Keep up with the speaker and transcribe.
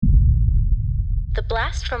The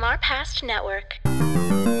Blast from Our Past Network.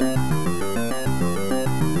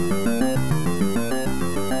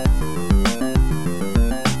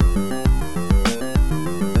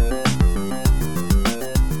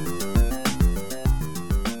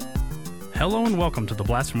 Hello and welcome to the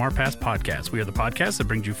Blast from Our Past podcast. We are the podcast that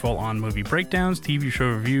brings you full-on movie breakdowns, TV show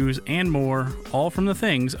reviews, and more, all from the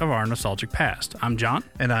things of our nostalgic past. I'm John.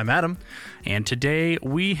 And I'm Adam. And today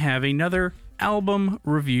we have another album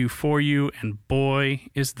review for you, and boy,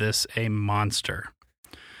 is this a monster.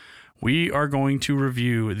 We are going to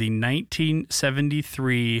review the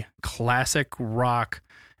 1973 classic rock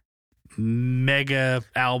mega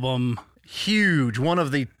album. Huge. One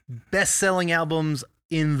of the best-selling albums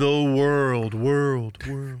in the world.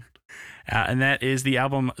 And that is the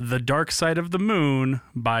album The Dark Side of the Moon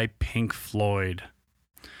by Pink Floyd.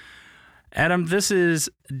 Adam, this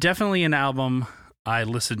is definitely an album I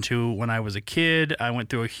listened to when I was a kid. I went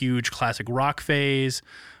through a huge classic rock phase.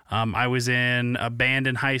 I was in a band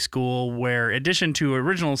in high school where, in addition to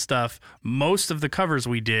original stuff, most of the covers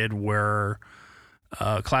we did were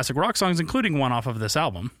classic rock songs, including one off of this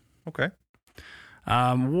album. Okay.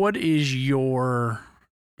 What is your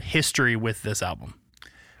history with this album?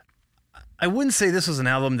 I wouldn't say this was an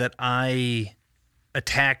album that I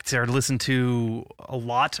attacked or listened to a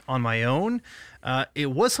lot on my own. It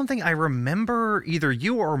was something I remember either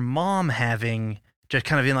you or mom having just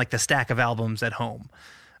kind of in like the stack of albums at home.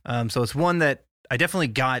 So it's one that I definitely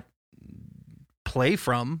got play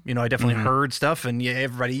from. You know, I definitely heard stuff, and yeah,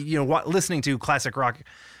 everybody, you know, listening to classic rock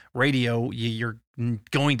radio, you're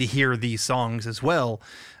going to hear these songs as well.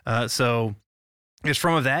 So it's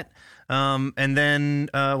from that. And then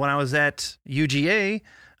when I was at UGA,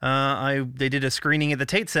 they did a screening at the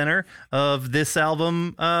Tate Center of this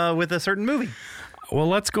album with a certain movie. Well,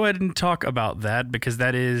 let's go ahead and talk about that, because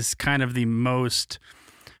that is kind of the most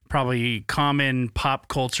probably common pop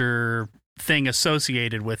culture thing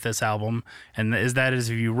associated with this album. And is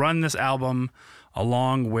if you run this album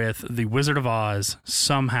along with The Wizard of Oz,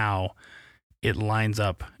 somehow it lines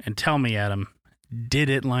up. And tell me, Adam, did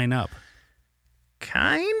it line up?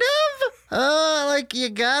 Kind of. Like you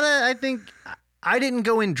gotta, I think I didn't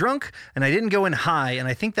go in drunk and I didn't go in high, and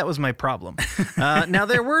I think that was my problem. Now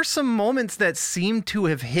there were some moments that seemed to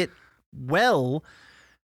have hit well,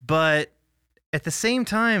 but at the same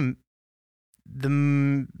time,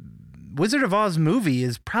 the Wizard of Oz movie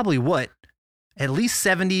is probably at least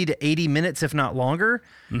 70 to 80 minutes, if not longer.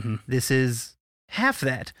 Mm-hmm. This is half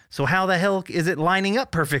that. So how the hell is it lining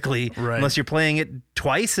up perfectly? Right. Unless you're playing it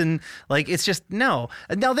twice, and like it's just no.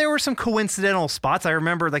 Now there were some coincidental spots. I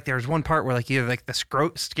remember like there was one part where like either like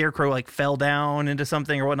the scarecrow like fell down into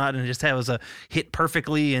something or whatnot, and it just was a hit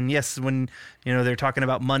perfectly. And yes, when you know they're talking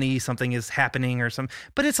about money, something is happening or something.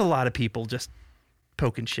 But it's a lot of people just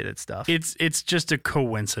poking shit at stuff. It's just a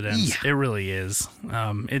coincidence. Yeah. It really is.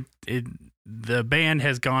 The band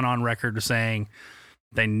has gone on record saying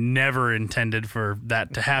they never intended for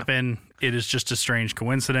that to happen. It is just a strange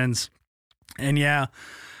coincidence. And yeah,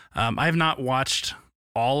 I have not watched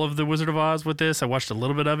all of The Wizard of Oz with this. I watched a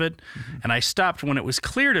little bit of it, and I stopped when it was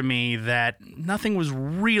clear to me that nothing was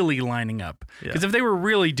really lining up. Because if they were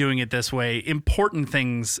really doing it this way, important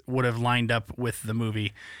things would have lined up with the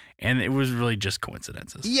movie, and it was really just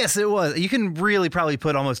coincidences. Yes, it was. You can really probably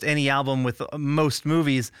put almost any album with most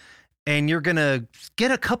movies, and you're going to get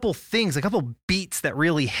a couple things, a couple beats that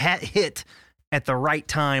really hit at the right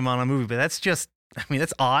time on a movie. But that's just, I mean,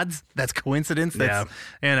 that's odds. That's coincidence. That's,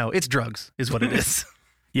 it's drugs is what it is.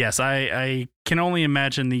 Yes, I can only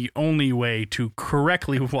imagine the only way to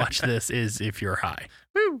correctly watch this is if you're high.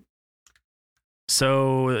 Woo!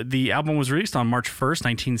 So the album was released on March 1st,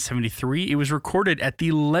 1973. It was recorded at the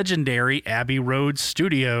legendary Abbey Road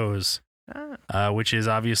Studios. Which is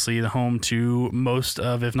obviously the home to most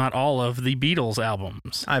of, if not all of, the Beatles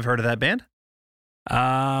albums. I've heard of that band.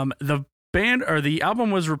 The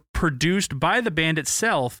album was produced by the band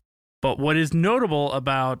itself, but what is notable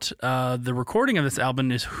about the recording of this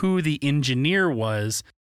album is who the engineer was,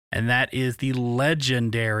 and that is the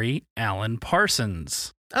legendary Alan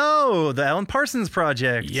Parsons. Oh, the Alan Parsons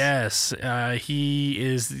Project. Yes,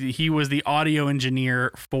 he was the audio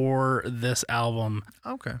engineer for this album.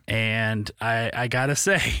 Okay. And I gotta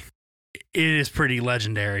say, it is pretty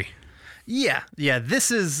legendary. Yeah, this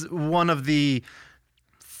is one of the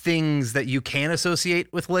things that you can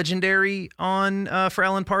associate with legendary on for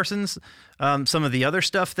Alan Parsons. Some of the other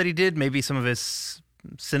stuff that he did, maybe some of his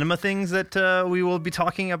cinema things that we will be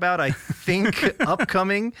talking about, I think,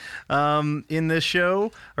 upcoming in this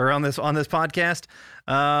show or on this podcast.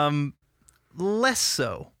 Less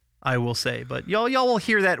so, I will say, but y'all will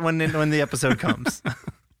hear that when the episode comes.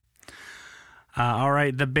 All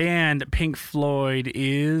right. The band Pink Floyd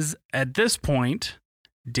is, at this point,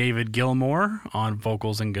 David Gilmour on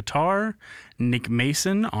vocals and guitar, Nick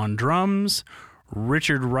Mason on drums,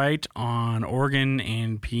 Richard Wright on organ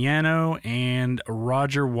and piano, and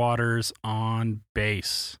Roger Waters on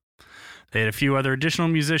bass. They had a few other additional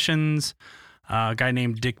musicians. A guy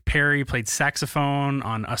named Dick Perry played saxophone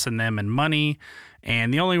on Us and Them and Money.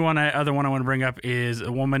 And the only other one I want to bring up is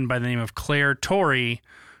a woman by the name of Claire Torrey,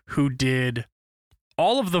 who did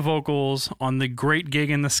all of the vocals on The Great Gig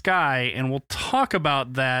in the Sky. And we'll talk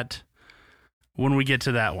about that when we get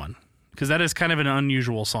to that one, because that is kind of an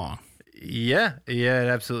unusual song. Yeah, it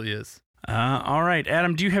absolutely is. All right,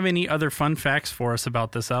 Adam, do you have any other fun facts for us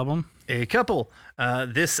about this album? A couple.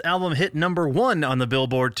 This album hit number 1 on the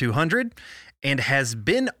Billboard 200 and has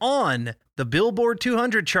been on the Billboard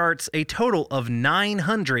 200 charts a total of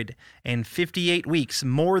 958 weeks,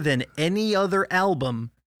 more than any other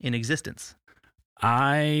album in existence.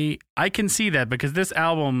 I can see that, because this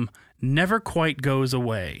album never quite goes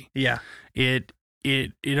away. Yeah. It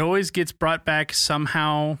always gets brought back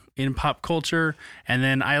somehow in pop culture, and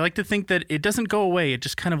then I like to think that it doesn't go away. It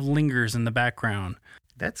just kind of lingers in the background.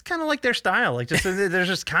 That's kind of like their style. Like, just there's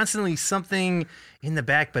just constantly something in the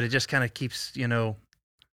back, but it just kind of keeps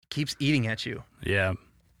eating at you. Yeah.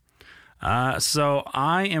 So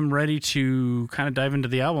I am ready to kind of dive into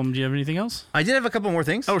the album. Do you have anything else? I did have a couple more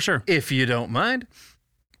things. Oh, sure. If you don't mind.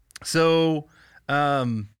 So,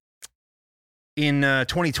 in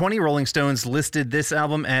 2020, Rolling Stones listed this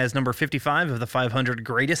album as number 55 of the 500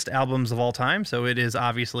 greatest albums of all time. So it is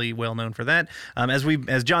obviously well known for that.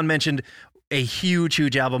 As John mentioned, a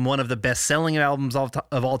huge album, one of the best-selling albums of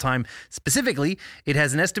all time. Specifically, it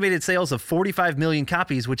has an estimated sales of 45 million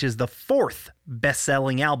copies, which is the 4th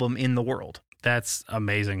best-selling album in the world. That's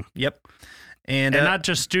amazing. Yep. And not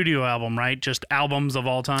just studio album, right? Just albums of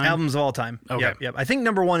all time? Albums of all time. Okay. Yep. I think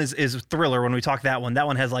number 1 is Thriller when we talk that one. That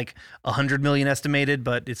one has like 100 million estimated,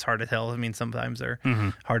 but it's hard to tell. I mean, sometimes they're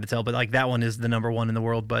hard to tell, but like that one is the number 1 in the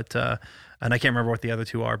world. But and I can't remember what the other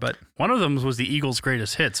 2 are, but one of them was the Eagles'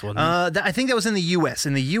 greatest hits, wasn't it? I think that was in the U.S.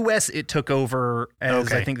 In the U.S., it took over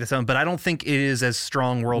as I think the song, but I don't think it is as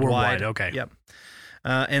strong worldwide. Okay. Yep.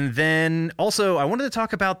 And then also, I wanted to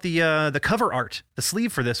talk about the cover art, the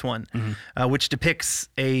sleeve for this one, which depicts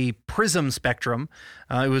a prism spectrum.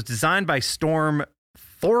 It was designed by Storm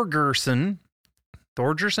Thorgerson.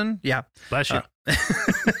 Yeah. Bless you.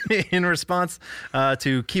 In response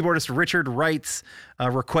to keyboardist Richard Wright's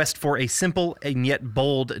request for a simple and yet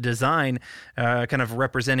bold design, kind of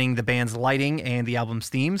representing the band's lighting and the album's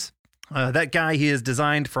themes. That guy, he has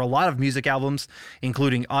designed for a lot of music albums,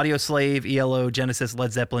 including Audioslave, ELO, Genesis,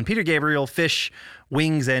 Led Zeppelin, Peter Gabriel, Fish,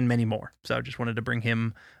 Wings, and many more. So I just wanted to bring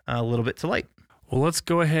him a little bit to light. Well, let's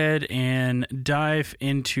go ahead and dive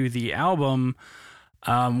into the album.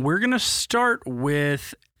 We're going to start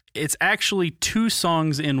with, it's actually 2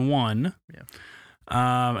 songs in one. Yeah.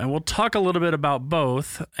 And we'll talk a little bit about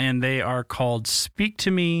both, and they are called Speak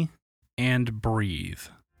to Me and Breathe.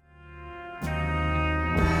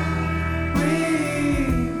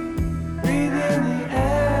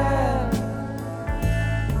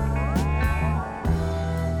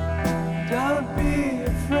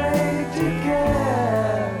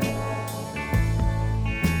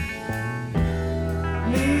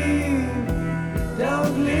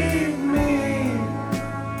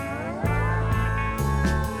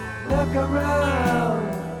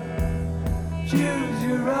 Around, choose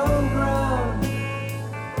your own ground.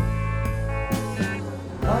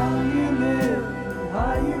 How you live,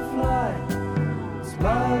 how you fly,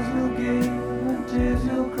 smiles you'll give and tears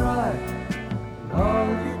you'll cry. All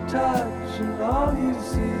you touch and all you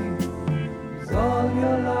see is all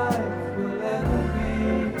your life will ever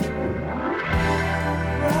be.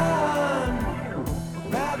 Run,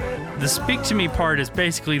 rabbit, The Speak to Me part is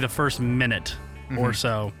basically the first minute or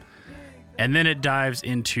so. And then it dives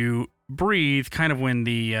into Breathe, kind of when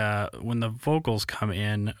the vocals come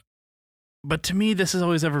in. But to me, this has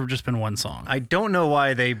always ever just been one song. I don't know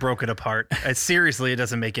why they broke it apart. Seriously, it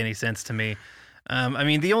doesn't make any sense to me. I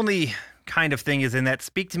mean, the only kind of thing is in that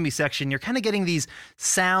Speak to Me section, you're kind of getting these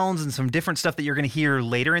sounds and some different stuff that you're going to hear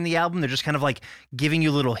later in the album. They're just kind of like giving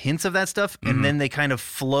you little hints of that stuff. And then they kind of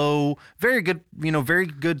flow, very good,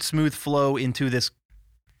 smooth flow into this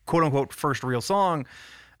quote unquote first real song.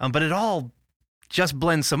 But it all just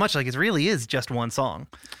blends so much, like it really is just one song.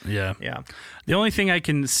 Yeah. Yeah. The only thing I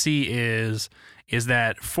can see is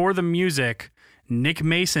that for the music, Nick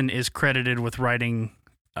Mason is credited with writing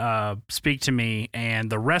Speak to Me, and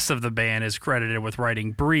the rest of the band is credited with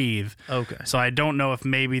writing Breathe. Okay. So I don't know if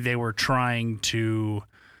maybe they were trying to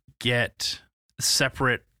get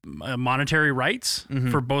separate monetary rights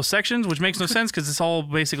for both sections, which makes no sense because it's all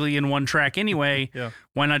basically in one track anyway. Yeah.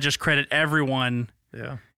 Why not just credit everyone?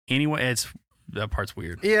 Yeah. Anyway, that part's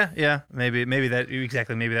weird. Yeah. Maybe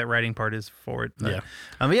that writing part is for it. But,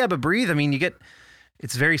 Yeah. But Breathe, I mean,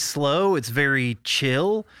 it's very slow. It's very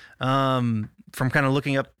chill. From kind of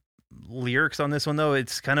looking up lyrics on this one, though,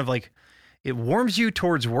 it's kind of like it warms you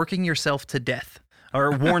towards working yourself to death.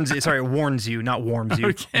 Or it warns you, not warms you.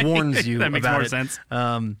 Okay. Warns you That makes about more it. sense.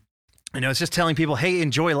 It's just telling people, hey,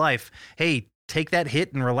 enjoy life. Hey, take that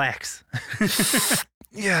hit and relax.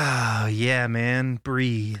 Yeah, man.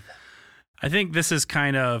 Breathe. I think this is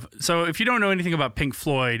kind of... So if you don't know anything about Pink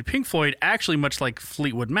Floyd actually, much like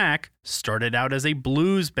Fleetwood Mac, started out as a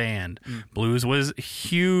blues band. Blues was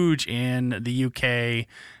huge in the UK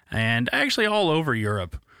and actually all over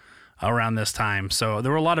Europe around this time. So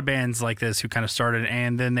there were a lot of bands like this who kind of started,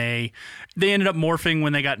 and then they ended up morphing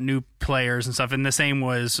when they got new players and stuff. And the same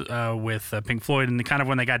was with Pink Floyd, and kind of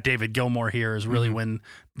when they got David Gilmour here is really when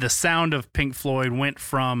the sound of Pink Floyd went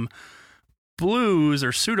from blues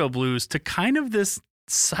or pseudo blues to kind of this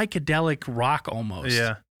psychedelic rock almost.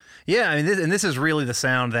 Yeah. I mean, this is really the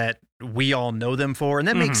sound that we all know them for, and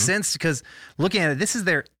that makes sense because looking at it, this is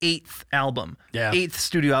their 8th album, 8th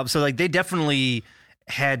studio album. So like they definitely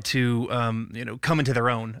had to come into their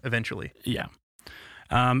own eventually. Yeah.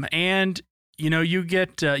 And you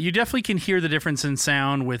get you definitely can hear the difference in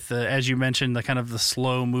sound with as you mentioned, the kind of the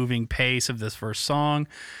slow moving pace of this first song.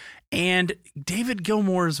 And David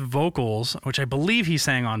Gilmour's vocals, which I believe he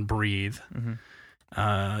sang on Breathe.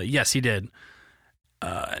 Yes, he did.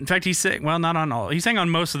 In fact, he sang, well, not on all. He sang on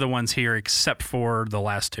most of the ones here except for the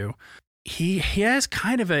last two. He has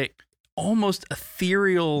kind of a almost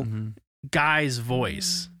ethereal guy's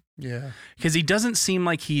voice. Yeah. Because he doesn't seem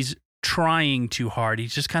like he's trying too hard.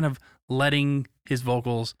 He's just kind of letting his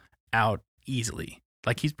vocals out easily,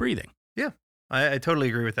 like he's breathing. Yeah, I totally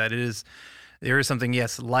agree with that. There is something,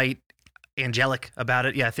 yes, light, angelic about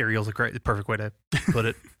it. Yeah, ethereal is the perfect way to put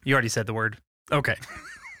it. You already said the word. Okay.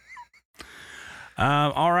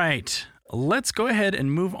 All right. Let's go ahead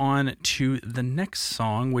and move on to the next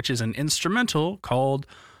song, which is an instrumental called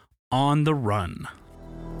On the Run.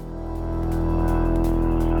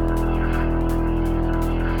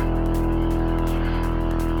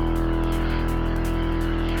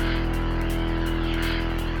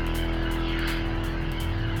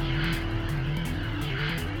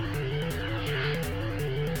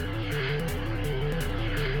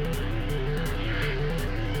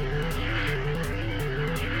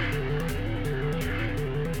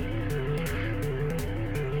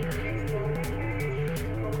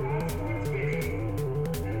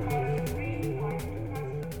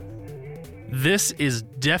 This is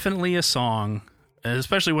definitely a song,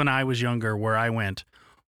 especially when I was younger, where I went,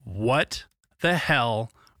 what the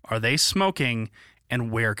hell are they smoking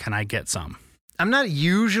and where can I get some? I'm not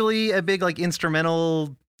usually a big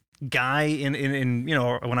instrumental guy in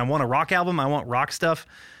when I want a rock album, I want rock stuff.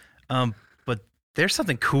 But there's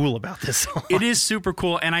something cool about this song. It is super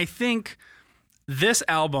cool. And I think this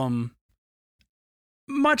album,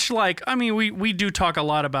 much like, we do talk a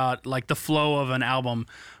lot about the flow of an album,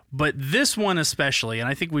 but this one especially, and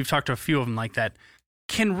I think we've talked to a few of them like that,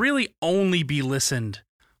 can really only be listened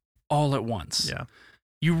all at once. Yeah.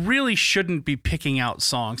 You really shouldn't be picking out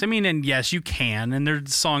songs. And yes, you can, and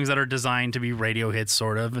there's songs that are designed to be radio hits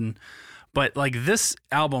sort of, but this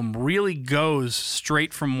album really goes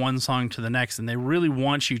straight from one song to the next, and they really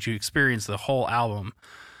want you to experience the whole album,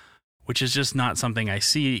 which is just not something I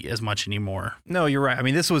see as much anymore. No, you're right.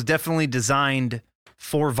 This was definitely designed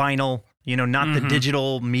for vinyl, not the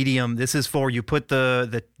digital medium. This is for, you put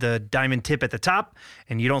the diamond tip at the top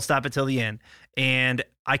and you don't stop it till the end. And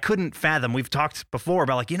I couldn't fathom, we've talked before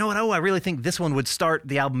about I really think this one would start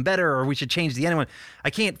the album better, or we should change the end one. I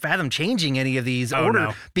can't fathom changing any of these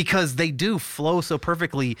order because they do flow so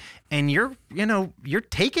perfectly, and you're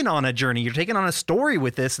taken on a journey, you're taken on a story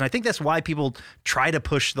with this. And I think that's why people try to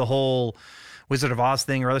push the whole Wizard of Oz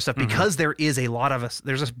thing or other stuff, because there is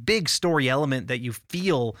there's a big story element that you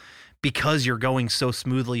feel because you're going so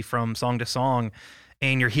smoothly from song to song,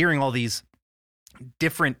 and you're hearing all these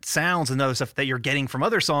different sounds and other stuff that you're getting from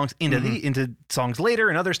other songs into songs later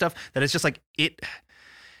and other stuff, that it's just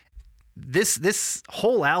this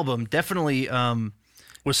whole album definitely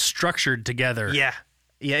was structured together. Yeah.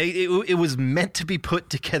 It was meant to be put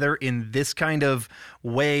together in this kind of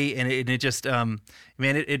way, and it just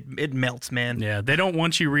it melts, man. Yeah, they don't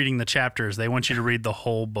want you reading the chapters; they want you to read the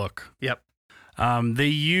whole book. Yep. They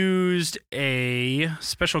used a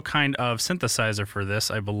special kind of synthesizer for this,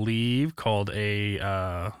 I believe, called a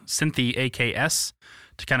Synthi AKS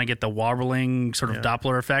to kind of get the wobbling sort of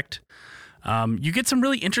Doppler effect. You get some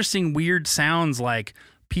really interesting, weird sounds like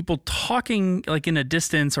people talking like in a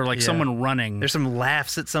distance or like someone running. There's some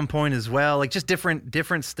laughs at some point as well, like just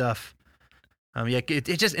different stuff.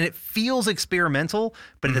 It feels experimental,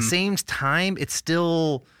 but at the same time, it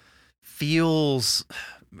still feels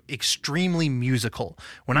extremely musical.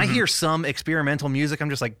 When I hear some experimental music, I'm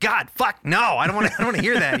just like, God, fuck, no, I don't want to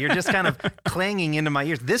hear that. You're just kind of clanging into my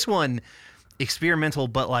ears. This one, experimental,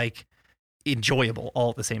 but like enjoyable all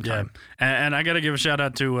at the same time. And I got to give a shout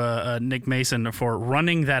out to Nick Mason for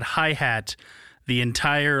running that hi-hat the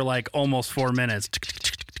entire like almost 4 minutes.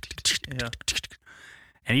 Yeah.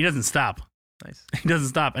 And he doesn't stop. Nice. He doesn't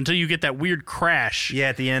stop until you get that weird crash. Yeah,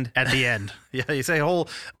 at the end. Yeah, you say a whole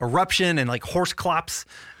eruption and like horse clops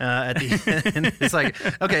at the end. It's like,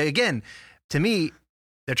 okay, again, to me,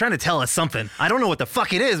 they're trying to tell us something. I don't know what the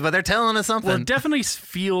fuck it is, but they're telling us something. Well, it definitely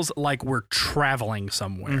feels like we're traveling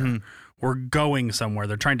somewhere. We're going somewhere.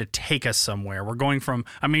 They're trying to take us somewhere. We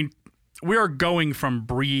are going from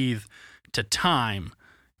breathe to time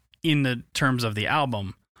in the terms of the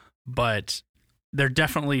album, but they're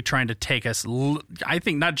definitely trying to take us, I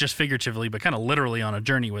think, not just figuratively, but kind of literally on a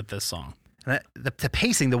journey with this song. The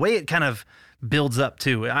pacing, the way it kind of builds up,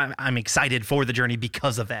 too. I'm excited for the journey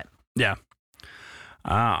because of that. Yeah.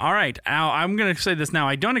 All right. Al, I'm going to say this now.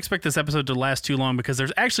 I don't expect this episode to last too long because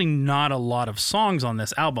there's actually not a lot of songs on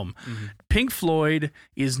this album. Pink Floyd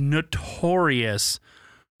is notorious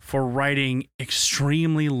for writing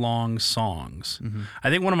extremely long songs. I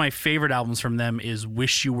think one of my favorite albums from them is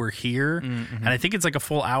Wish You Were Here. And I think it's like a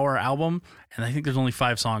full hour album. And I think there's only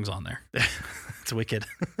 5 songs on there. It's wicked.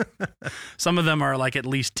 Some of them are like at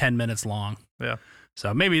least 10 minutes long. Yeah.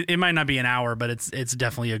 So maybe it might not be an hour, but it's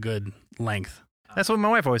definitely a good length. That's what my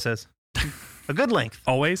wife always says. A good length.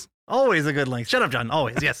 Always? Always a good length. Shut up, John.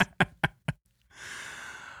 Always, yes.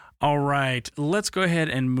 All right, let's go ahead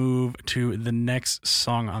and move to the next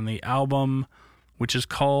song on the album, which is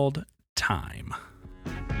called Time.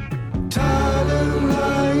 Tired of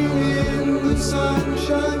lying in the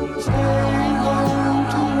sunshine, staying home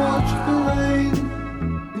to watch the rain.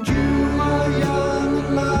 And you are young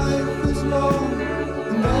and life is long,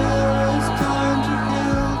 and there is time to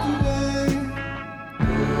kill today.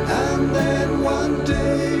 And then one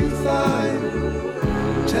day you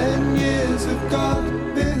find 10 years have gone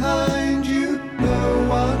behind you. No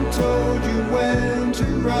one told you when to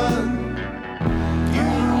run. You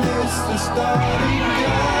missed the starting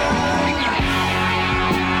gun.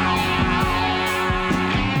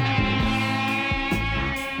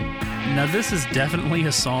 Now, this is definitely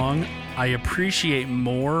a song I appreciate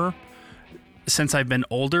more since I've been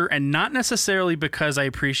older, and not necessarily because I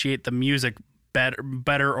appreciate the music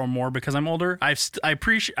better or more because I'm older. I've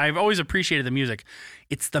always appreciated the music.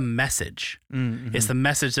 It's the message. It's the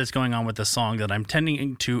message that's going on with the song that I'm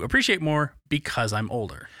tending to appreciate more because I'm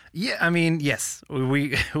older. Yeah, I mean, yes,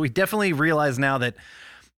 we definitely realize now that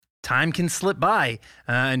time can slip by,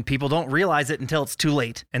 and people don't realize it until it's too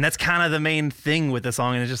late. And that's kind of the main thing with the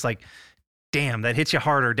song. And it's just like, damn, that hits you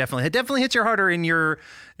harder. Definitely, it definitely hits you harder in your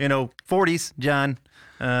 40s, John,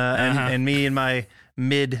 and me in my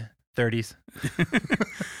mid 30s.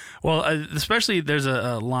 Well, especially there's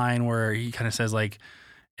a line where he kind of says like,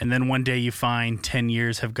 and then one day you find 10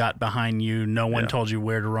 years have got behind you. No one told you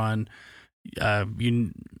where to run.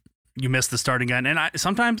 You missed the starting gun. And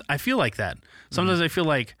sometimes I feel like that. Sometimes I feel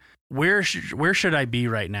like, where should I be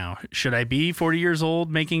right now? Should I be 40 years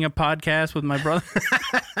old making a podcast with my brother?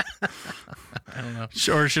 I don't know.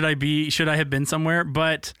 Or should I have been somewhere?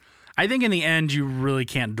 But I think in the end, you really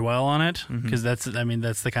can't dwell on it because that's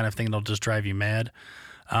the kind of thing that'll just drive you mad.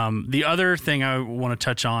 The other thing I want to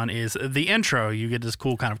touch on is the intro. You get this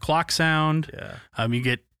cool kind of clock sound. Yeah. You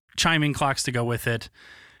get chiming clocks to go with it.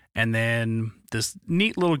 And then this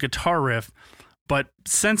neat little guitar riff. But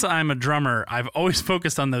since I'm a drummer, I've always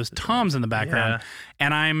focused on those toms in the background. Yeah.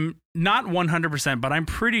 And I'm not 100%, but I'm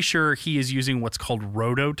pretty sure he is using what's called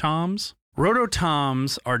rototoms.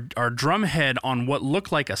 Rototoms are drum head on what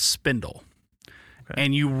look like a spindle. Okay.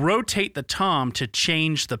 And you rotate the tom to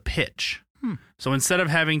change the pitch. So instead of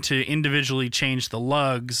having to individually change the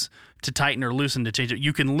lugs to tighten or loosen to change it,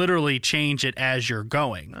 you can literally change it as you're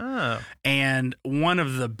going. Oh. And one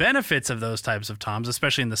of the benefits of those types of toms,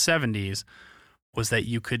 especially in the 70s, was that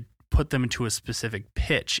you could put them into a specific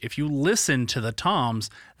pitch. If you listen to the toms,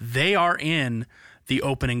 they are in the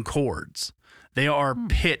opening chords. They are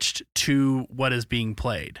pitched to what is being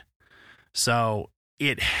played. So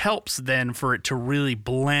it helps then for it to really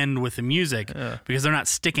blend with the music because they're not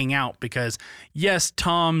sticking out. Because yes,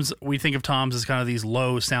 toms, we think of toms as kind of these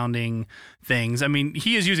low sounding things. I mean,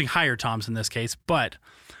 he is using higher toms in this case, but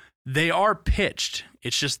they are pitched.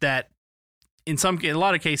 It's just that in a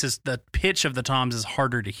lot of cases, the pitch of the toms is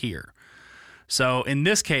harder to hear. So in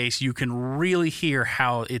this case, you can really hear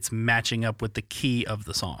how it's matching up with the key of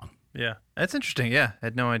the song. Yeah, that's interesting. Yeah, I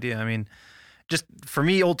had no idea. I mean, just for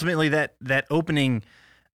me, ultimately, that opening,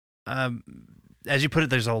 as you put it,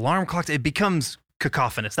 there's alarm clocks. It becomes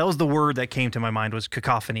cacophonous. That was the word that came to my mind, was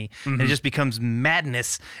cacophony. And it just becomes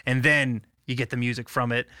madness, and then you get the music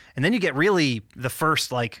from it, and then you get really the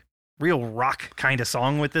first like real rock kind of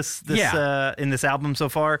song with this in this album so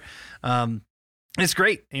far. It's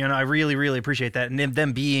great. You know, I really, really appreciate that. And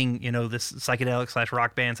them being, you know, this psychedelic /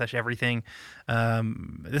 rock band / everything.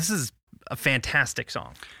 This is a fantastic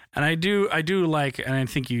song. And I do like, and I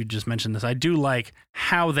think you just mentioned this, I do like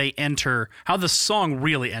how how the song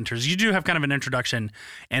really enters. You do have kind of an introduction,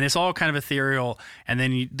 and it's all kind of ethereal, and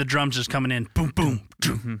then the drums just coming in, boom, boom,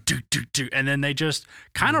 do, and then they just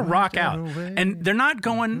kind of rock out. And they're not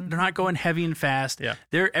going heavy and fast. Yeah.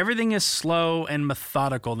 Everything is slow and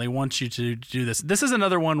methodical. They want you to do this. This is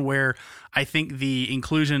another one where I think the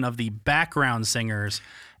inclusion of the background singers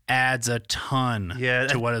adds a ton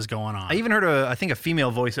to what is going on. I even heard I think a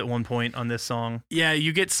female voice at one point on this song. Yeah,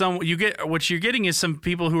 what you're getting is some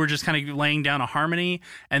people who are just kind of laying down a harmony,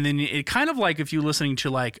 and then it kind of like if you're listening to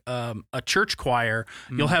like a church choir,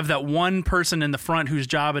 you'll have that one person in the front whose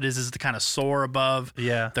job it is to kind of soar above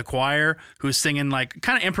the choir, who's singing like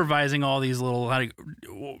kind of improvising all these little like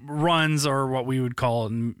runs, or what we would call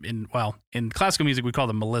in classical music we call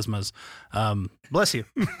them melismas. Bless you.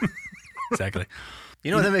 Exactly. You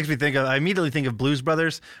know what that makes me think of? I immediately think of Blues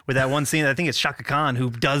Brothers with that one scene. I think it's Shaka Khan who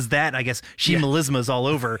does that. I guess she melismas all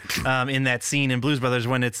over in that scene in Blues Brothers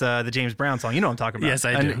when it's the James Brown song. You know what I'm talking about. Yes,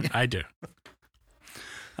 I do. I do.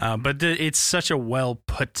 But it's such a well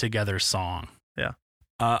put together song. Yeah.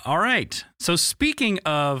 All right. So speaking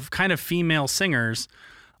of kind of female singers,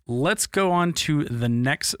 let's go on to the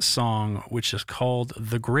next song, which is called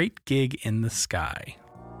 "The Great Gig in the Sky."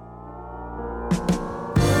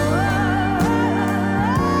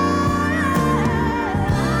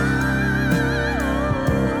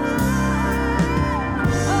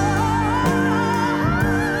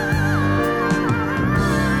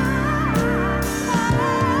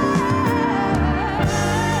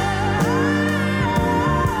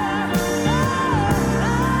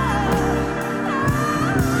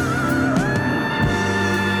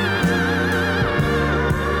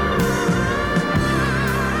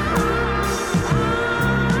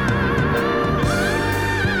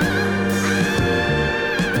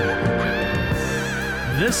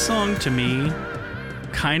 This song to me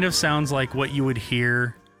kind of sounds like what you would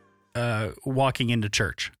hear walking into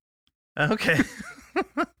church. Okay.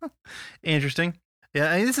 Interesting. Yeah,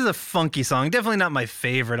 I mean, this is a funky song. Definitely not my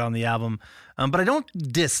favorite on the album, but I don't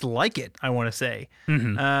dislike it, I want to say.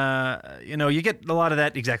 Mm-hmm. You know, you get a lot of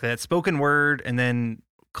that spoken word, and then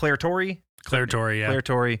Claire Torrey,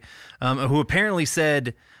 who apparently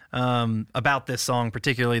said about this song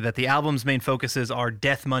particularly that the album's main focuses are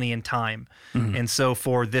death, money, and time. Mm-hmm. And so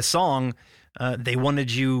for this song, they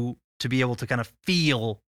wanted you to be able to kind of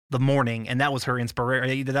feel the morning, and that was her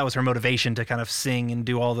inspiration. That was her motivation to kind of sing and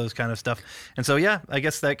do all those kind of stuff. And so, yeah, I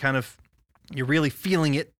guess that kind of, you're really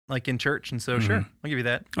feeling it like in church. And so, sure, I'll give you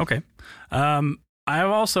that. Okay. I've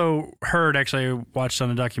also heard, actually, I watched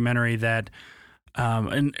on a documentary that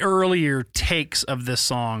in earlier takes of this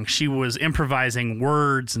song, she was improvising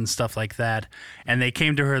words and stuff like that. And they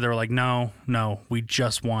came to her, they were like, no, we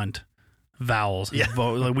just want vowels. Yeah.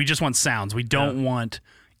 Like, we just want sounds. We don't want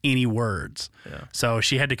any words. Yeah. So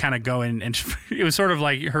she had to kind of go in, and it was sort of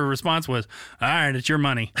like her response was, all right, it's your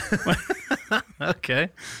money. Okay.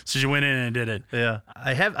 So she went in and did it. Yeah.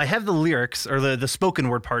 I have the lyrics, or the spoken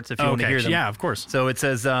word parts, if you want to hear them. Yeah, of course. So it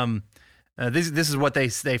says, this is what they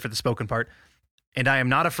say for the spoken part. And I am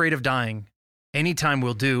not afraid of dying. Any time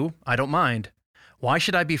will do. I don't mind. Why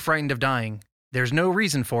should I be frightened of dying? There's no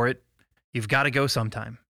reason for it. You've got to go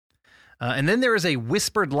sometime. And then there is a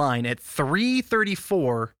whispered line at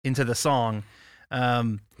 3:34 into the song.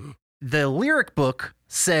 The lyric book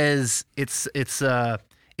says it's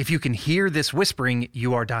if you can hear this whispering,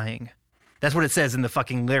 you are dying. That's what it says in the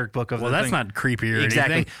fucking lyric book of the thing. Well, that's not creepy or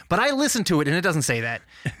anything. But I listened to it, and it doesn't say that.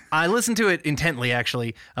 I listened to it intently,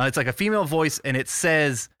 actually. It's like a female voice, and it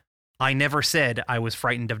says, I never said I was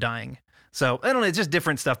frightened of dying. So, I don't know, it's just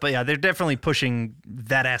different stuff. But yeah, they're definitely pushing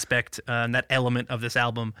that aspect, that element of this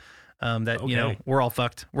album, that, you know, we're all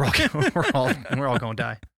fucked. We're all going to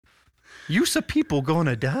die. Use of people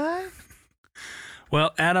gonna die?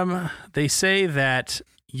 Well, Adam, they say that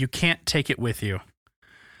you can't take it with you.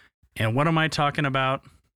 And what am I talking about?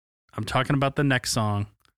 I'm talking about the next song,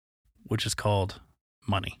 which is called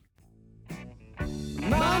Money.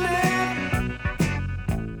 Money,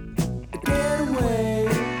 get away.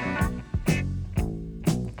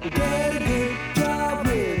 Get a good job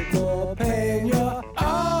with more pay and you're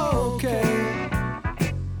okay.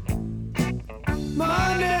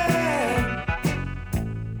 Money,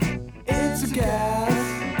 it's a gas.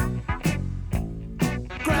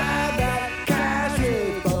 Grab that cash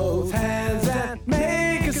with both hands and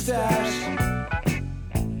make a stash.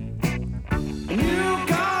 A new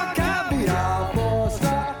car can't be our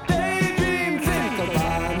four-star daydream. Think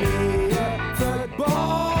about me, a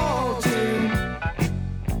football team.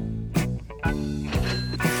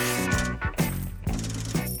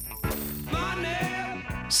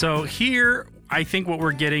 So here, I think what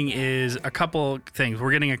we're getting is a couple things.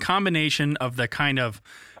 We're getting a combination of the kind of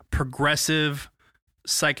progressive,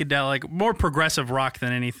 psychedelic, more progressive rock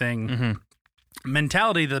than anything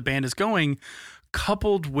mentality that the band is going,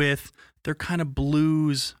 coupled with their kind of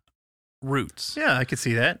blues roots. Yeah, I could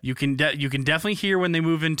see that. You can definitely hear when they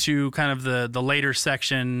move into kind of the later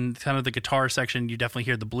section, kind of the guitar section. You definitely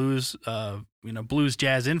hear the blues, blues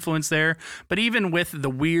jazz influence there. But even with the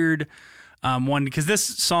weird one, because this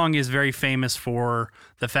song is very famous for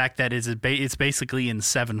the fact that it's basically in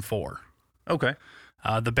 7/4. Okay.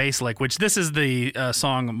 The bass lick, which this is the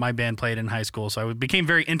song my band played in high school. So I became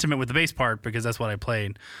very intimate with the bass part because that's what I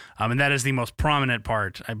played. And that is the most prominent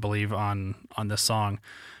part, I believe, on this song.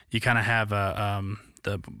 You kind of have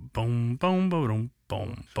the boom, boom, boom, boom,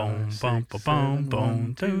 boom, boom, boom,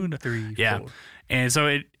 boom, 2, 3, 4. And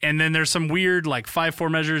so and then there's some weird like 5/4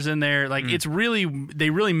 measures in there. Like they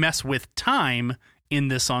really mess with time in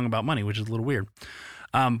this song about money, which is a little weird.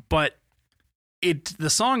 But the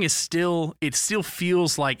song is still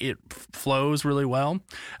feels like it flows really well.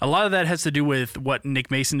 A lot of that has to do with what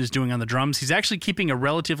Nick Mason is doing on the drums. He's actually keeping a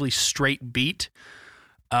relatively straight beat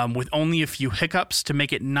with only a few hiccups to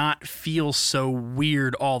make it not feel so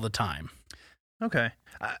weird all the time. Okay.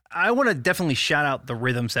 I want to definitely shout out the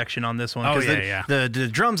rhythm section on this one. Oh, yeah. The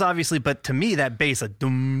drums, obviously, but to me, that bass, like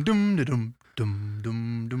dum dum da dum dum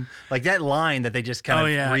dum dum, like that line that they just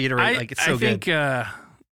kind of reiterate, like it's so good. I think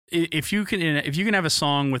if you can have a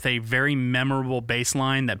song with a very memorable bass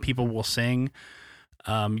line that people will sing,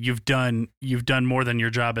 you've done more than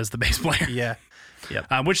your job as the bass player. Yeah.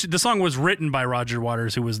 Yep. Which the song was written by Roger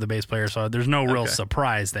Waters, who was the bass player, so there's no real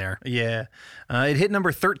surprise there. Yeah. It hit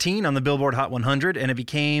number 13 on the Billboard Hot 100, and it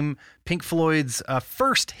became Pink Floyd's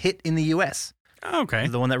first hit in the U.S. Okay.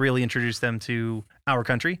 The one that really introduced them to our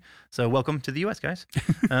country. So welcome to the U.S., guys,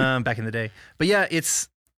 back in the day. But yeah, it's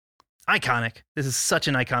iconic. This is such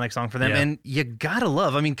an iconic song for them, and you gotta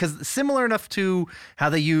love, because similar enough to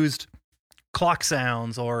how they used clock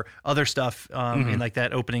sounds or other stuff in like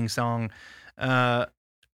that opening song,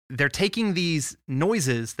 they're taking these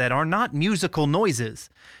noises that are not musical noises,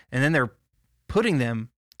 and then they're putting them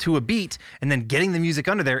to a beat and then getting the music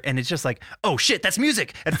under there, and it's just like, oh shit, that's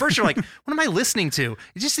music. At first you're like, what am I listening to?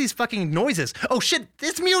 It's just these fucking noises. Oh shit,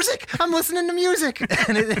 it's music. I'm listening to music.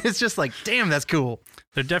 And it's just like, damn, that's cool.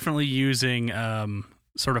 They're definitely using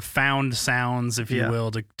sort of found sounds, if you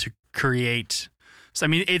will, to create. So,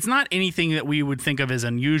 it's not anything that we would think of as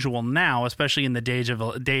unusual now, especially in the age of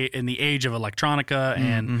electronica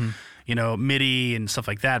and MIDI and stuff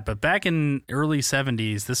like that. But back in early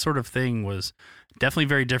 70s, this sort of thing was definitely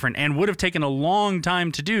very different and would have taken a long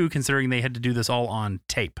time to do, considering they had to do this all on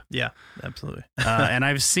tape. Yeah, absolutely. And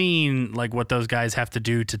I've seen like what those guys have to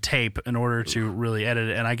do to tape in order to really edit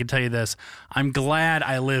it. And I can tell you this, I'm glad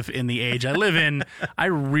I live in the age I live in. I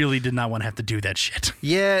really did not want to have to do that shit.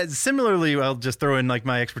 Yeah, similarly, I'll just throw in like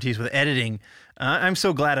my expertise with editing. I'm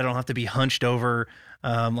so glad I don't have to be hunched over,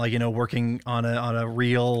 working on a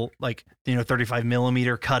real 35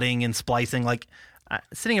 millimeter cutting and splicing,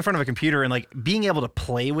 sitting in front of a computer and like being able to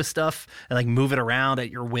play with stuff and like move it around at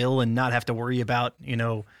your will and not have to worry about,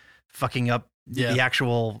 fucking up the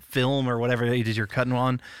actual film or whatever it is you're cutting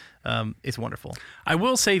on. It's wonderful. I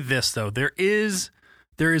will say this though. There is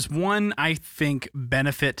one, I think,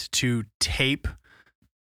 benefit to tape,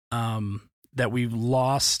 that we've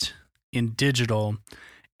lost in digital,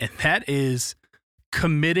 and that is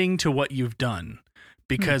committing to what you've done.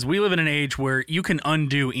 Because we live in an age where you can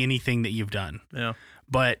undo anything that you've done. Yeah.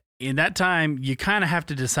 But in that time, you kind of have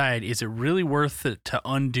to decide, is it really worth it to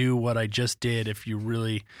undo what I just did? If you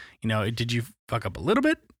really, did you fuck up a little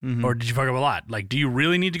bit or did you fuck up a lot? Like, do you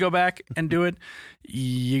really need to go back and do it?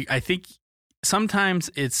 I think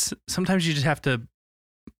sometimes you just have to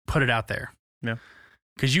put it out there. Yeah.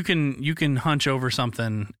 Because you can hunch over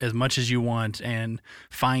something as much as you want and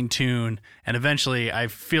fine tune, and eventually I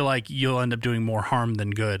feel like you'll end up doing more harm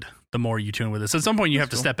than good the more you tune with it. So at some point you have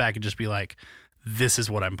to step back and just be like, this is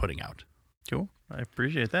what I'm putting out. Cool. I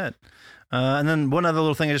appreciate that. And then one other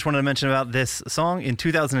little thing I just wanted to mention about this song. In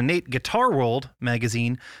 2008, Guitar World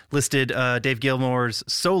magazine listed Dave Gilmour's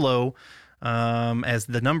solo as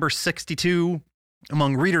the number 62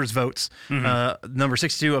 among readers' votes, number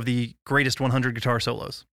 62 of the greatest 100 guitar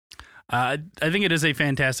solos. I think it is a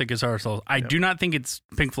fantastic guitar solo. I do not think it's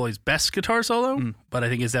Pink Floyd's best guitar solo, but I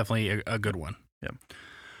think it's definitely a good one. Yep.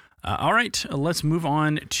 All right, let's move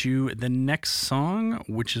on to the next song,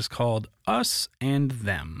 which is called Us and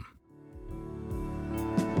Them.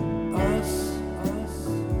 Us,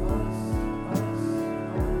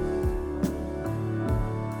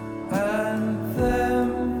 and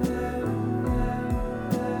them.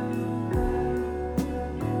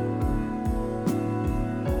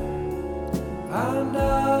 And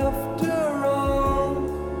after all,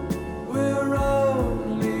 we're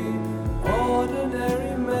only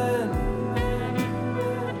ordinary men.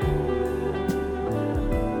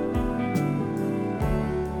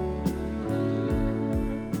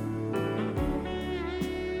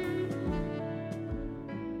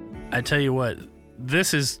 I tell you what,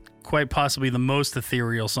 this is quite possibly the most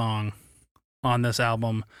ethereal song on this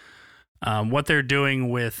album. What they're doing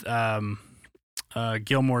with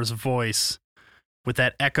Gilmour's voice, with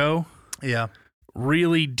that echo,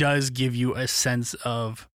 really does give you a sense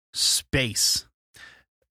of space.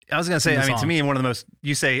 I was going to say, I mean, to me, one of the most,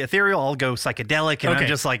 you say ethereal, I'll go psychedelic, and I'm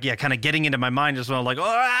just like, kind of getting into my mind, just like,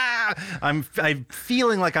 I'm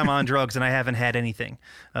feeling like I'm on drugs and I haven't had anything.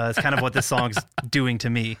 It's kind of what this song's doing to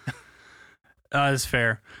me. That's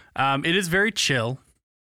fair. It is very chill.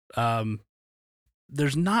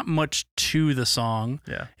 There's not much to the song.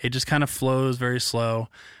 Yeah. It just kind of flows very slow.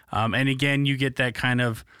 And again, you get that kind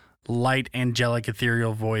of light, angelic,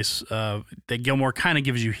 ethereal voice that Gilmour kind of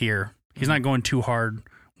gives you here. He's not going too hard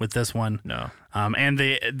with this one. No. And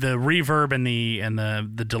the reverb and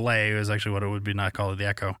the delay is actually what it would be, not called the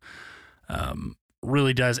echo.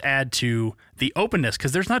 Really does add to the openness,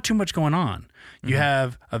 because there's not too much going on. You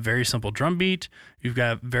have a very simple drum beat, you've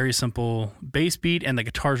got very simple bass beat, and the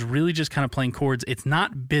guitar's really just kind of playing chords. It's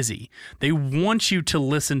not busy. They want you to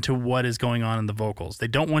listen to what is going on in the vocals. They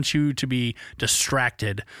don't want you to be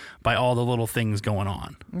distracted by all the little things going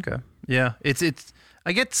on. Okay. Yeah. It's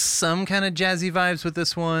I get some kind of jazzy vibes with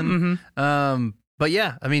this one. But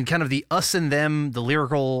yeah, I mean, kind of the us and them, the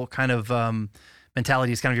lyrical kind of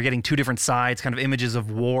mentality is kind of, you're getting two different sides, kind of images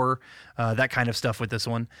of war, that kind of stuff with this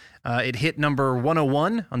one. It hit number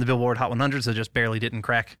 101 on the Billboard Hot 100, so just barely didn't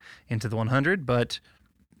crack into the 100, but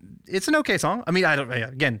it's an okay song. I mean,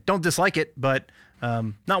 don't dislike it, but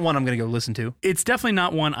not one I'm going to go listen to. It's definitely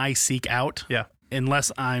not one I seek out. Yeah.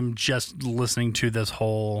 Unless I'm just listening to this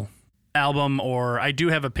whole album, or I do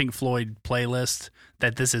have a Pink Floyd playlist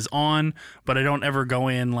that this is on, but I don't ever go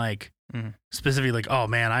in like specifically like, oh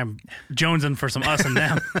man, I'm jonesing for some us and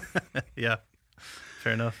them. Yeah,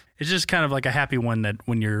 fair enough. It's just kind of like a happy one that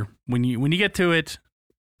when you get to it,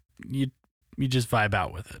 you just vibe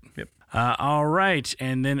out with it. Yep. All right,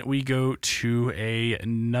 and then we go to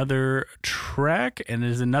another track, and it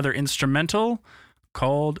is another instrumental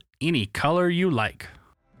called Any Color You Like.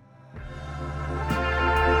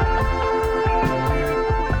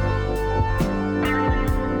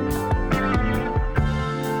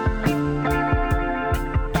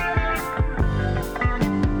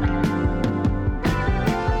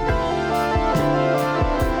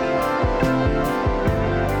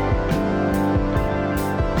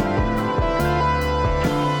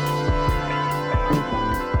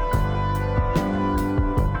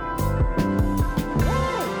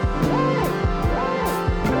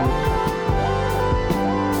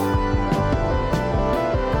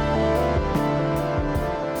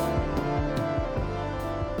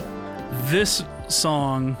 This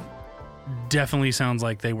song definitely sounds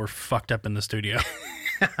like they were fucked up in the studio.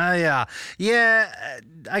 Yeah,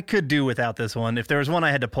 I could do without this one. If there was one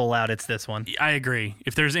I had to pull out, it's this one. I agree.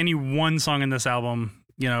 If there's any one song in this album,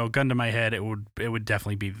 gun to my head, it would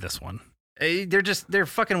definitely be this one. They're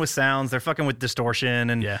fucking with sounds, they're fucking with distortion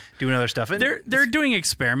and doing other stuff. And they're doing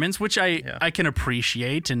experiments, which I can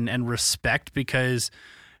appreciate and respect, because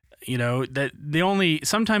that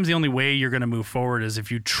sometimes the only way you're going to move forward is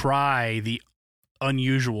if you try the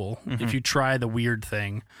unusual, if you try the weird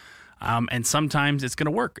thing. And sometimes it's going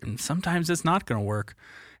to work, and sometimes it's not going to work,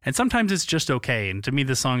 and sometimes it's just okay. And to me,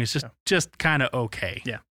 this song is just kind of okay.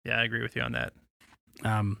 Yeah, I agree with you on that.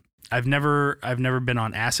 I've never been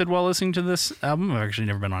on acid while listening to this album. I've actually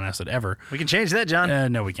never been on acid ever. We can change that,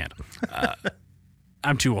 John. No, we can't.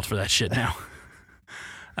 I'm too old for that shit now.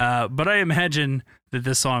 But I imagine that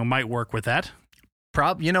this song might work with that.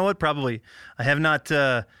 You know what? Probably. I have not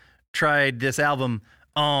tried this album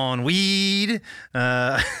on weed.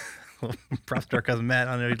 Props to our cousin Matt.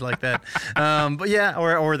 I know he'd like that. But yeah,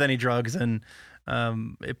 or with any drugs, and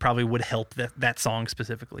it probably would help that song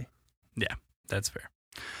specifically. Yeah, that's fair.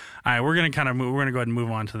 All right, we're gonna go ahead and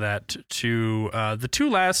move on to that to the two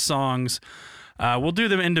last songs. We'll do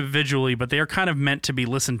them individually, but they are kind of meant to be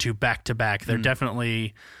listened to back to back. They're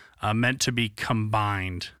definitely meant to be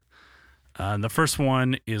combined. The first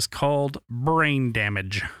one is called Brain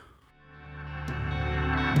Damage.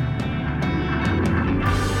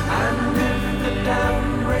 And if the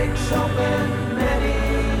dam breaks open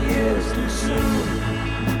many years too soon,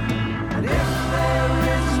 and if there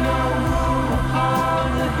is no room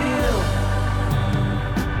upon the hill,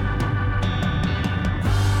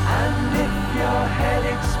 and if your head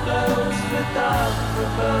explodes without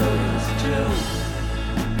forebodings too,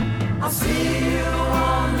 I'll see you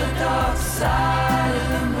on the dark side of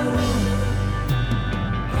the moon.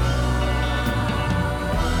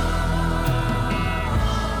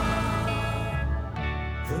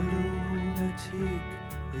 The lunatic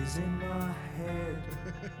is in my head.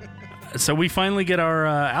 So we finally get our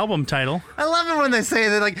album title. I love it when they say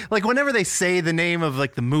that, like whenever they say the name of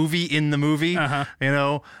like the movie in the movie, they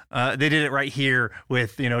did it right here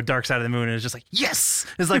with Dark Side of the Moon, and it's just like yes,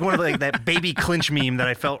 it's like one of that baby clinch meme that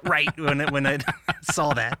I felt right when I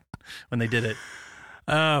saw that when they did it.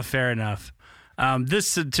 Oh, fair enough.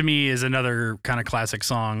 This to me is another kind of classic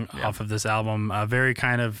song off of this album. Very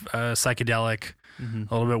kind of psychedelic,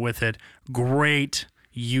 a little bit with it. Great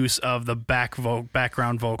use of the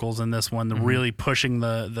background vocals in this one, really pushing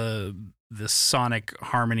the sonic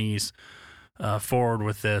harmonies forward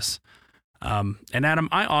with this. And Adam,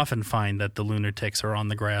 I often find that the lunatics are on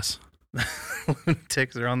the grass.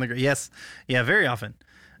 Lunatics are on the grass. Yes, yeah, very often.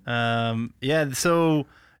 So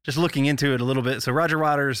just looking into it a little bit. So Roger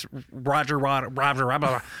Waters,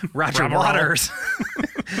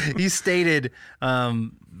 he stated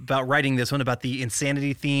about writing this one about the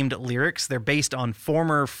insanity-themed lyrics. They're based on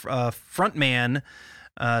former frontman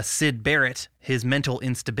Syd Barrett, his mental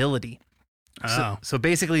instability. Oh. So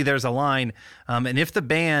basically there's a line, and if the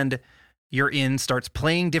band you're in starts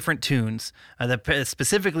playing different tunes, that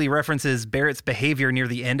specifically references Barrett's behavior near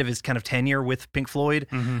the end of his kind of tenure with Pink Floyd,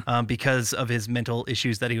 because of his mental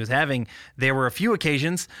issues that he was having. There were a few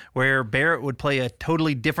occasions where Barrett would play a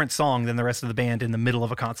totally different song than the rest of the band in the middle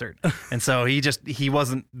of a concert. And so he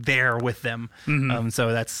wasn't there with them.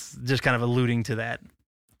 So that's just kind of alluding to that.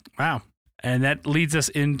 Wow. And that leads us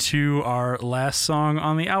into our last song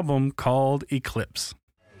on the album called Eclipse.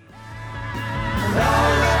 And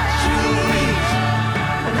all that you eat,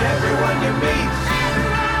 and everyone you meet,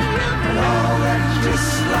 and all that you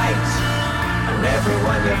slight, and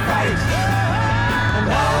everyone you fight,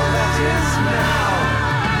 and all that is now,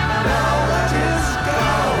 and all that is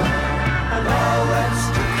gone, and all that's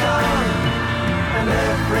to come, and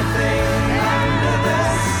everything under the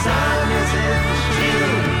sun is in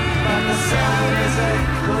June, but the sun is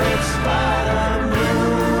eclipsed by the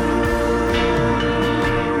moon.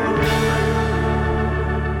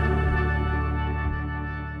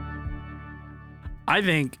 I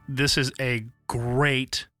think this is a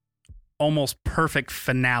great, almost perfect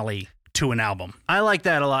finale to an album. I like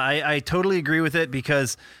that a lot. I totally agree with it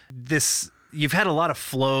because you've had a lot of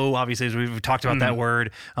flow, obviously, as we've talked about that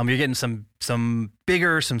word. You're getting some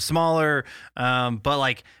bigger, some smaller, but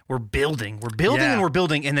like we're building, and we're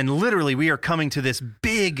building, and then literally we are coming to this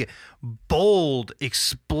big, bold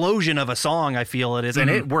explosion of a song, I feel it is, and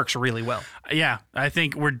it works really well. Yeah, I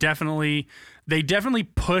think they definitely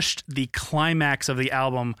pushed the climax of the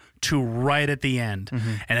album to right at the end.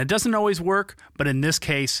 And it doesn't always work, but in this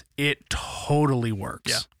case, it totally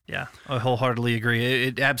works. Yeah, I wholeheartedly agree.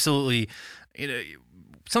 It absolutely,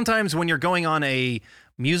 sometimes when you're going on a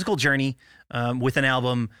musical journey with an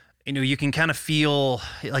album, you can kind of feel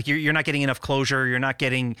like you're not getting enough closure. You're not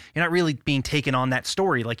really being taken on that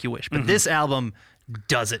story like you wish. But this album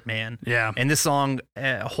does it, man. Yeah. And this song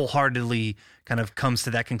wholeheartedly kind of comes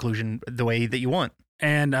to that conclusion the way that you want.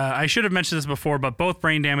 And I should have mentioned this before, but both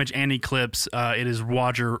Brain Damage and Eclipse, it is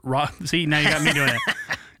see, now you got me doing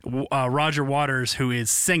it. Roger Waters, who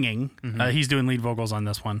is singing. He's doing lead vocals on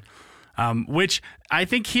this one, which I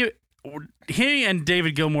think he and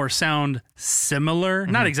David Gilmour sound similar.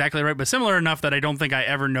 Not exactly right, but similar enough that I don't think I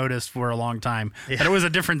ever noticed for a long time that it was a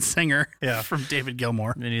different singer from David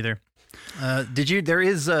Gilmour. Me neither. There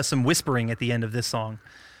is some whispering at the end of this song.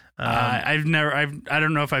 I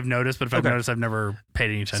don't know if I've noticed, but if I've noticed, I've never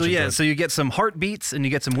paid any attention to it. So you get some heartbeats and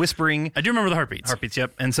you get some whispering. I do remember the heartbeats. Heartbeats,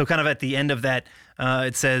 yep. And so kind of at the end of that,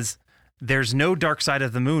 it says, "There's no dark side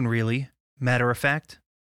of the moon, really. Matter of fact,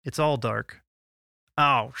 it's all dark."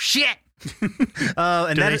 Oh, shit!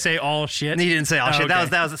 Did they say all shit? He didn't say all shit. Okay.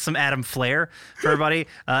 That was some Adam Flair for everybody.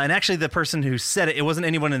 And actually, the person who said it wasn't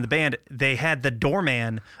anyone in the band. They had the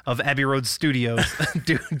doorman of Abbey Road Studios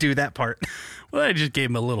do that part. Well, I just gave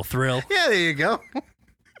him a little thrill. Yeah, there you go.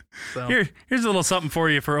 So. Here's a little something for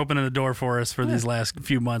you for opening the door for us for these last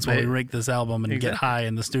few months while we make this album and get high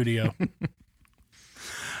in the studio.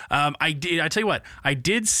 I tell you what, I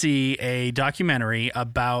did see a documentary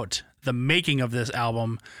about the making of this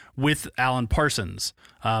album with Alan Parsons.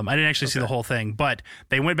 I didn't actually see the whole thing, but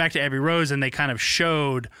they went back to Abbey Road and they kind of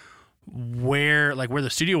showed where the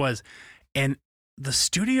studio was, and the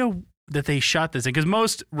studio that they shot this in, because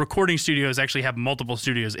most recording studios actually have multiple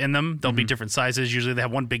studios in them. They'll be different sizes. Usually they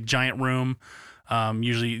have one big giant room.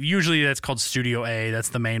 Usually that's called Studio A. That's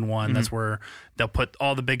the main one. That's where they'll put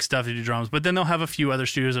all the big stuff to do drums. But then they'll have a few other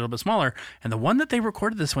studios that are a little bit smaller. And the one that they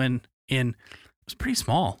recorded this one in was pretty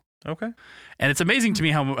small. Okay. And it's amazing to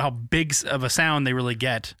me how big of a sound they really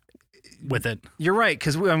get with it. You're right,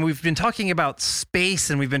 because we've been talking about space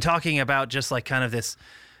and we've been talking about just like kind of this,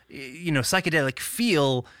 psychedelic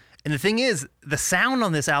feel. And the thing is, the sound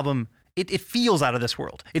on this album, it feels out of this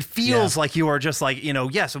world. It feels like you are just like,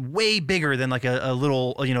 yes, way bigger than like a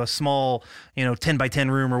little, a small, 10 by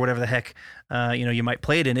 10 room or whatever the heck, you might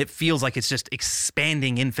play it in. It feels like it's just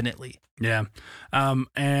expanding infinitely. Yeah.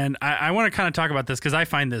 And I want to kind of talk about this because I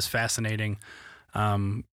find this fascinating,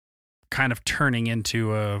 kind of turning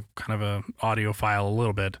into a kind of a audio file a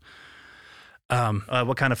little bit.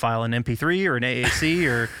 What kind of file? An MP3 or an AAC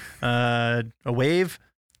or a WAV?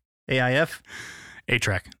 AIF?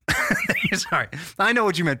 8-track. Sorry. I know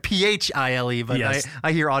what you meant, PHILE, but yes.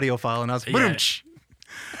 I hear audio file and I was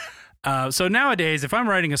so nowadays, if I'm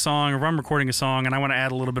writing a song or if I'm recording a song and I want to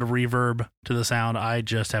add a little bit of reverb to the sound, I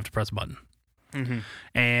just have to press a button. Mm-hmm.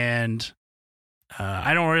 And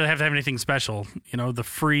I don't really have to have anything special. The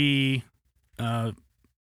free, if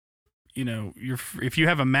you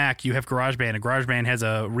have a Mac, you have GarageBand, and GarageBand has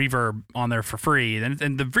a reverb on there for free, and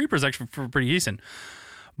the reverb is actually pretty decent.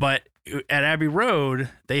 But at Abbey Road,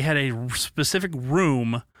 they had a specific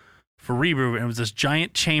room for reverb, and it was this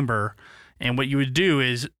giant chamber. And what you would do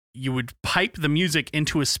is you would pipe the music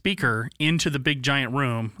into a speaker into the big giant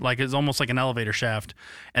room, like it's almost like an elevator shaft.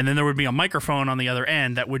 And then there would be a microphone on the other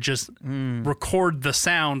end that would just record the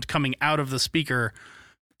sound coming out of the speaker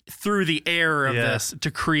through the air of this to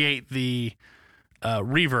create the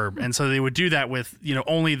reverb. And so they would do that with,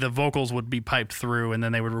 only the vocals would be piped through, and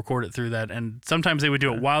then they would record it through that. And sometimes they would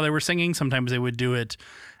do it while they were singing. Sometimes they would do it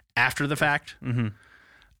after the fact.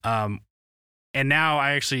 Mm-hmm. And now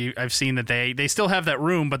I've seen that they still have that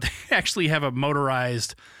room, but they actually have a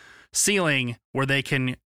motorized ceiling where they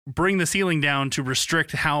can bring the ceiling down to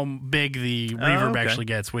restrict how big the reverb actually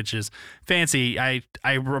gets, which is fancy. I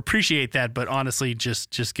appreciate that, but honestly,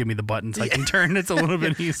 just give me the buttons I can turn. It's a little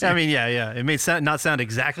bit easier. I mean, yeah. It may not sound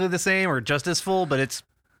exactly the same or just as full, but it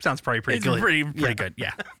sounds probably pretty good. Pretty good,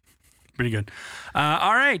 yeah. Pretty good.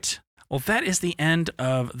 All right. Well, that is the end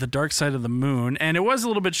of The Dark Side of the Moon, and it was a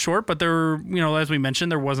little bit short, but there, as we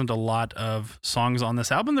mentioned, there wasn't a lot of songs on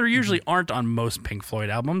this album. There usually aren't on most Pink Floyd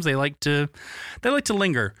albums. They like to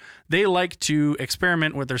linger. They like to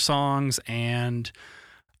experiment with their songs, and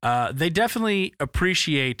they definitely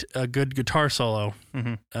appreciate a good guitar solo,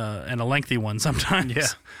 and a lengthy one sometimes. Yeah.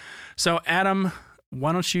 So, Adam,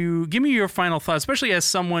 why don't you give me your final thoughts, especially as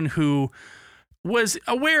someone who was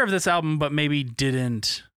aware of this album but maybe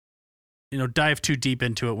didn't dive too deep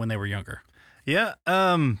into it when they were younger. Yeah.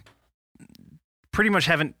 Pretty much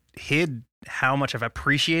haven't hid how much I've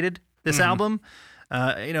appreciated this album.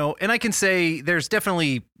 And I can say there's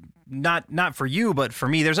definitely not for you, but for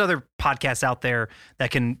me, there's other podcasts out there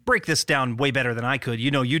that can break this down way better than I could.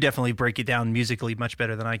 You definitely break it down musically much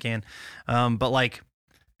better than I can. But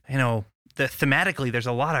thematically, there's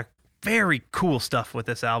a lot of very cool stuff with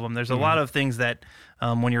this album. There's a lot of things that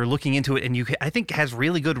when you're looking into it, and I think has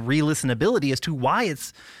really good re-listenability as to why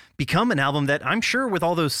it's become an album that I'm sure with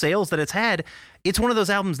all those sales that it's had, it's one of those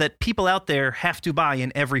albums that people out there have to buy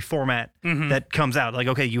in every format that comes out. Like,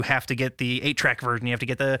 okay, you have to get the 8-track version, you have to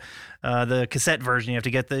get the cassette version, you have to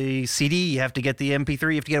get the CD, you have to get the MP3,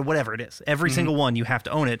 you have to get whatever it is. Every single one, you have to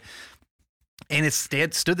own it. And it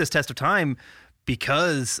stood this test of time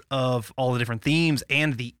because of all the different themes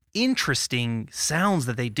and the interesting sounds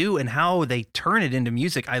that they do and how they turn it into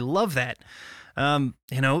music. I love that.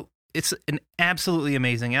 It's an absolutely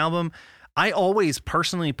amazing album. I always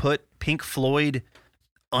personally put Pink Floyd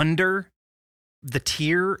under the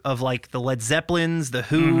tier of like the Led Zeppelins, the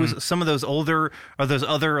Who's, some of those older or those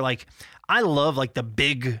other, like, I love like the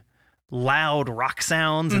big loud rock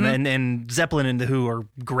sounds, and Zeppelin and the Who are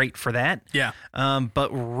great for that. Yeah.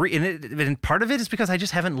 And part of it is because I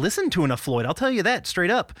just haven't listened to enough Floyd. I'll tell you that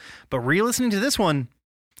straight up. But re-listening to this one,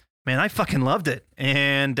 man, I fucking loved it.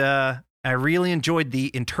 And I really enjoyed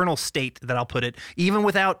the internal state that I'll put it, even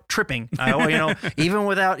without tripping, even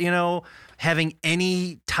without, having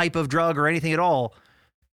any type of drug or anything at all.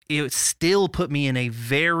 It still put me in a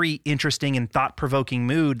very interesting and thought-provoking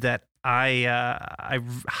mood that I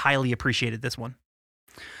highly appreciated this one.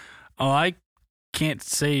 Oh, I can't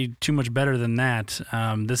say too much better than that.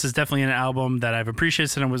 This is definitely an album that I've appreciated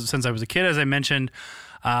since I was a kid, as I mentioned.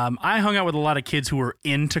 I hung out with a lot of kids who were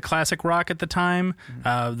into classic rock at the time.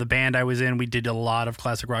 The band I was in, we did a lot of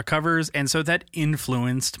classic rock covers, and so that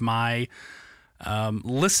influenced my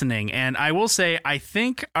listening. And I will say, I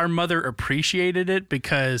think our mother appreciated it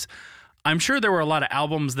because I'm sure there were a lot of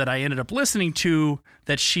albums that I ended up listening to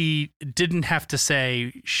that she didn't have to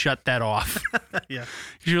say, shut that off. Yeah.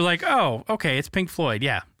 You're like, oh, okay, it's Pink Floyd.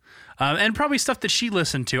 Yeah. And probably stuff that she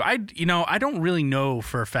listened to. I don't really know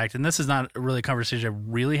for a fact, and this is not really a conversation I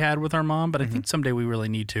really had with our mom, but I think someday we really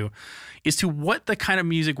need to, is to what the kind of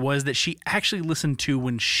music was that she actually listened to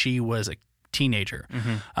when she was a teenager.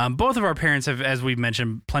 Both of our parents have, as we've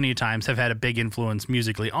mentioned plenty of times, have had a big influence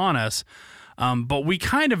musically on us. But we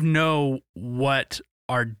kind of know what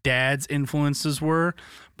our dad's influences were,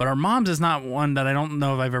 but our mom's is not one that I don't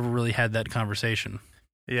know if I've ever really had that conversation.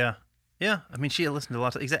 Yeah. Yeah. I mean, she listened to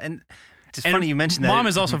lots of, and it's funny you mentioned that. Mom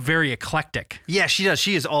is also very eclectic. Yeah, she does.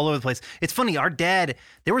 She is all over the place. It's funny. Our dad,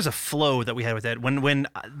 there was a flow that we had with Dad. When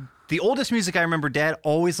the oldest music I remember, Dad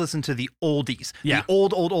always listened to the oldies. Yeah. The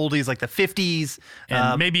old oldies, like the 50s.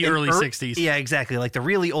 And maybe early 60s. Yeah, exactly. Like the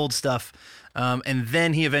really old stuff. And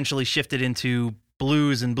then he eventually shifted into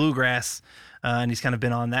blues and bluegrass. And he's kind of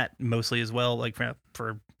been on that mostly as well, like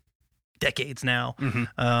for decades now.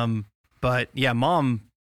 But yeah, Mom,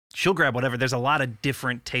 she'll grab whatever. There's a lot of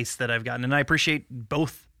different tastes that I've gotten, and I appreciate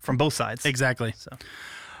both from both sides. Exactly. So,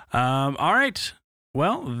 all right.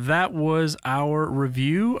 Well, that was our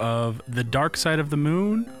review of The Dark Side of the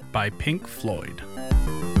Moon by Pink Floyd.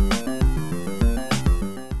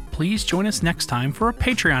 Please join us next time for a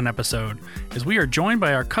Patreon episode, as we are joined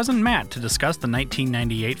by our cousin Matt to discuss the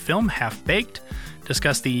 1998 film Half Baked,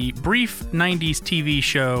 discuss the brief 90s TV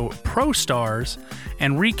show Pro Stars,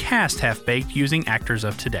 and recast Half Baked using actors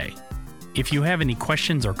of today. If you have any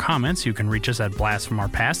questions or comments, you can reach us at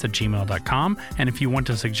blastfromourpast@gmail.com, and if you want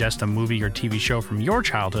to suggest a movie or TV show from your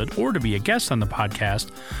childhood or to be a guest on the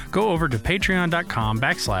podcast, go over to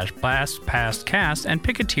patreon.com/blastpastcast and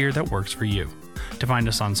pick a tier that works for you. To find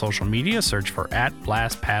us on social media, search for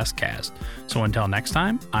 @BlastPastCast. So until next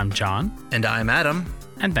time, I'm John. and I'm Adam.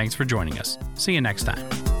 And thanks for joining us. See you next time.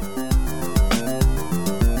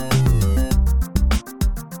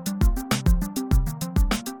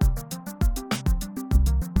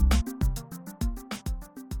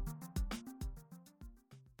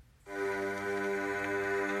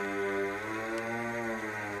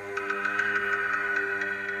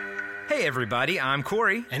 Hey everybody, I'm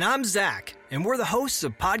Corey. And I'm Zach, and we're the hosts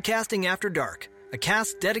of Podcasting After Dark, a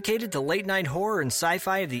cast dedicated to late-night horror and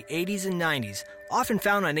sci-fi of the 80s and 90s, often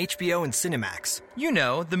found on HBO and Cinemax. You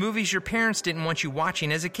know, the movies your parents didn't want you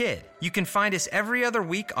watching as a kid. You can find us every other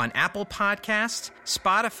week on Apple Podcasts,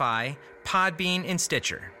 Spotify, Podbean, and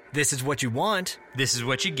Stitcher. This is what you want. This is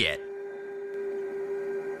what you get.